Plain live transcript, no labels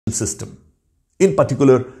system, in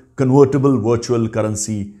particular convertible virtual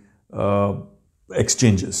currency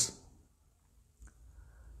exchanges.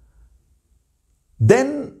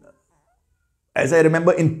 Then, as I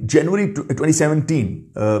remember, in January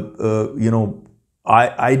 2017,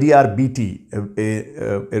 IDRBT,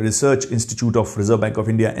 a research institute of Reserve Bank of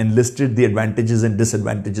India, enlisted the advantages and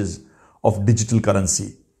disadvantages of digital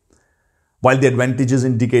currency. While the advantages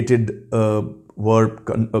indicated were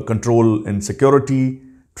control and security,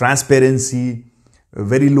 transparency,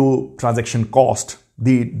 very low transaction cost,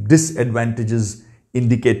 the disadvantages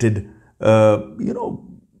indicated,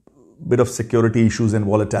 bit of security issues and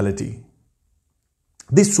volatility.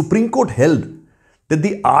 The Supreme Court held that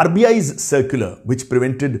the RBI's circular, which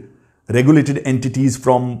prevented regulated entities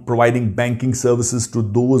from providing banking services to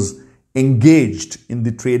those engaged in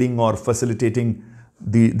the trading or facilitating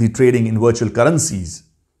the trading in virtual currencies,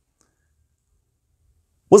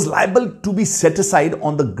 was liable to be set aside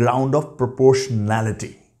on the ground of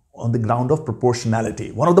proportionality. On the ground of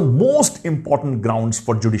proportionality, one of the most important grounds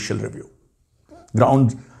for judicial review.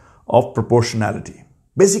 Grounds of proportionality.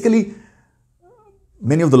 Basically,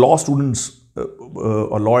 many of the law students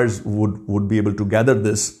or lawyers would be able to gather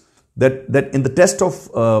this, that in the test of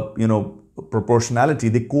proportionality,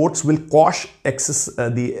 the courts will quash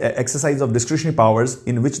the exercise of discretionary powers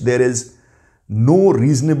in which there is no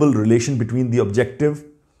reasonable relation between the objective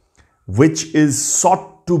which is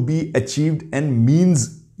sought to be achieved and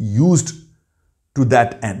means used to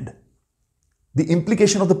that end. The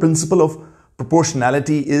implication of the principle of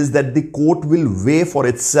proportionality is that the court will weigh for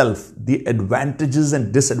itself the advantages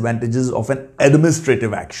and disadvantages of an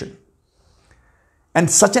administrative action. And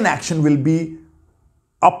such an action will be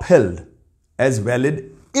upheld as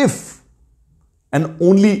valid if and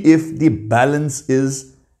only if the balance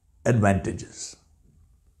is advantageous.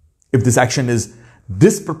 If this action is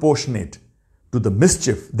disproportionate to the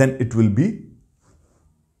mischief, then it will be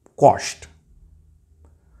quashed.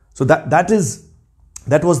 So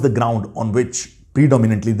that was the ground on which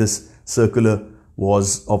predominantly this circular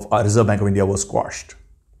of Reserve Bank of India was quashed.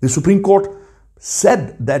 The Supreme Court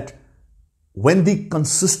said that when the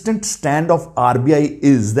consistent stand of RBI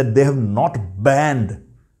is that they have not banned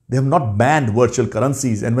virtual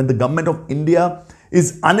currencies, and when the government of India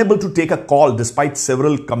is unable to take a call despite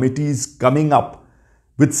several committees coming up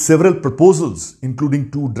with several proposals,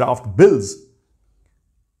 including 2 draft bills,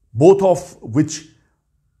 both of which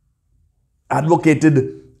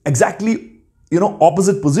advocated exactly,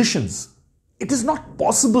 opposite positions. It is not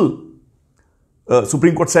possible,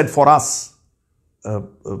 Supreme Court said, for us.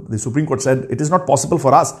 The Supreme Court said it is not possible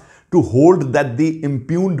for us to hold that the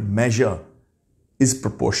impugned measure is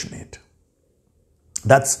proportionate.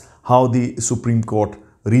 That's how the Supreme Court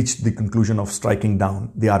reached the conclusion of striking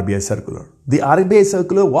down the RBI circular. The RBI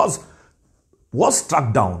circular was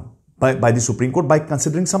struck down by the Supreme Court by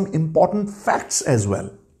considering some important facts as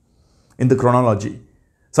well in the chronology,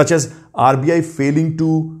 such as RBI failing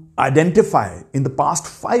to identify in the past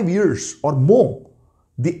 5 years or more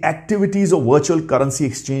the activities of virtual currency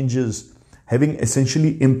exchanges having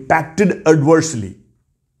essentially impacted adversely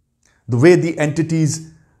the way the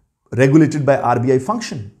entities regulated by RBI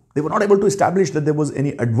function. They were not able to establish that there was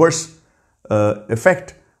any adverse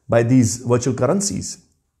effect by these virtual currencies.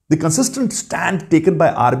 The consistent stand taken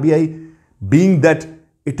by RBI being that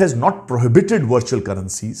it has not prohibited virtual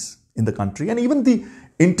currencies in the country, and even the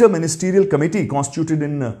Inter-Ministerial Committee constituted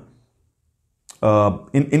in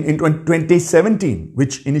 2017,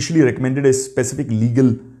 which initially recommended a specific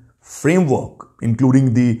legal framework,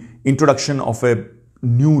 including the introduction of a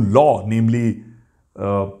new law, namely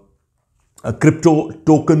a Crypto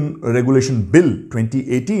Token Regulation Bill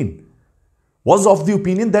 2018, was of the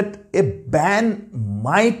opinion that a ban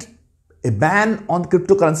on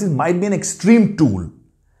cryptocurrencies might be an extreme tool,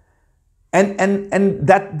 and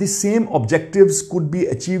that the same objectives could be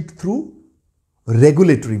achieved through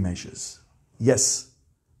regulatory measures. Yes,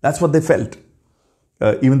 that's what they felt.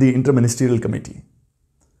 Even the Inter-Ministerial Committee.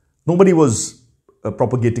 Nobody was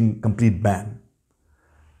propagating complete ban.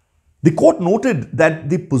 The court noted that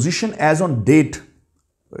the position as on date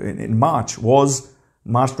in March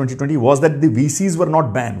 2020 was that the VCs were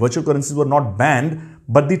not banned, virtual currencies were not banned,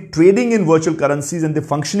 but the trading in virtual currencies and the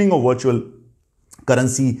functioning of virtual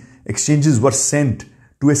currency exchanges were sent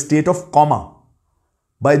to a state of coma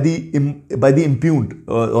by the impugned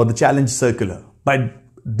or the challenge circular, by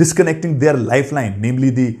disconnecting their lifeline, namely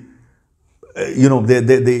the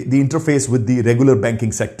interface with the regular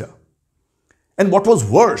banking sector. And what was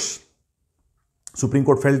worse, Supreme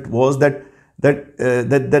Court felt, was that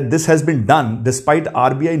this has been done despite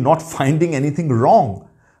RBI not finding anything wrong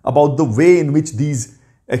about the way in which these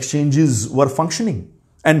exchanges were functioning.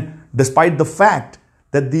 And despite the fact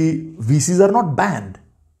that the VCs are not banned.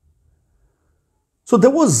 So there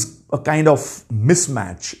was a kind of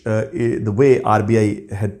mismatch the way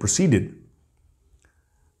RBI had proceeded.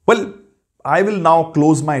 Well, I will now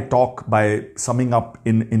close my talk by summing up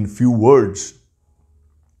in few words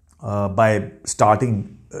by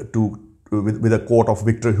starting with a quote of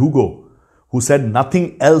Victor Hugo, who said,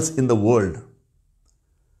 "Nothing else in the world,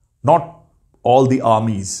 not all the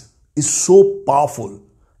armies, is so powerful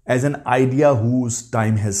as an idea whose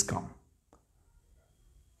time has come."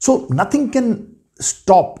 So nothing can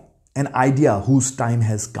stop an idea whose time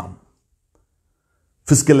has come.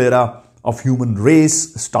 Fiscal era of human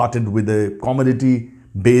race started with a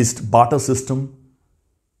commodity-based barter system,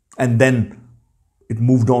 and then it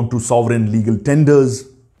moved on to sovereign legal tenders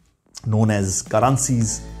known as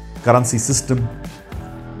currency system.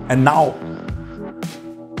 And now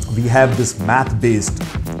we have this math-based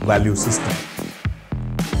value system.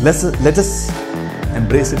 Let us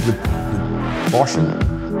embrace it with caution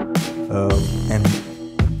and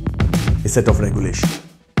a set of regulation.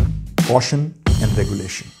 Caution and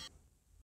regulation.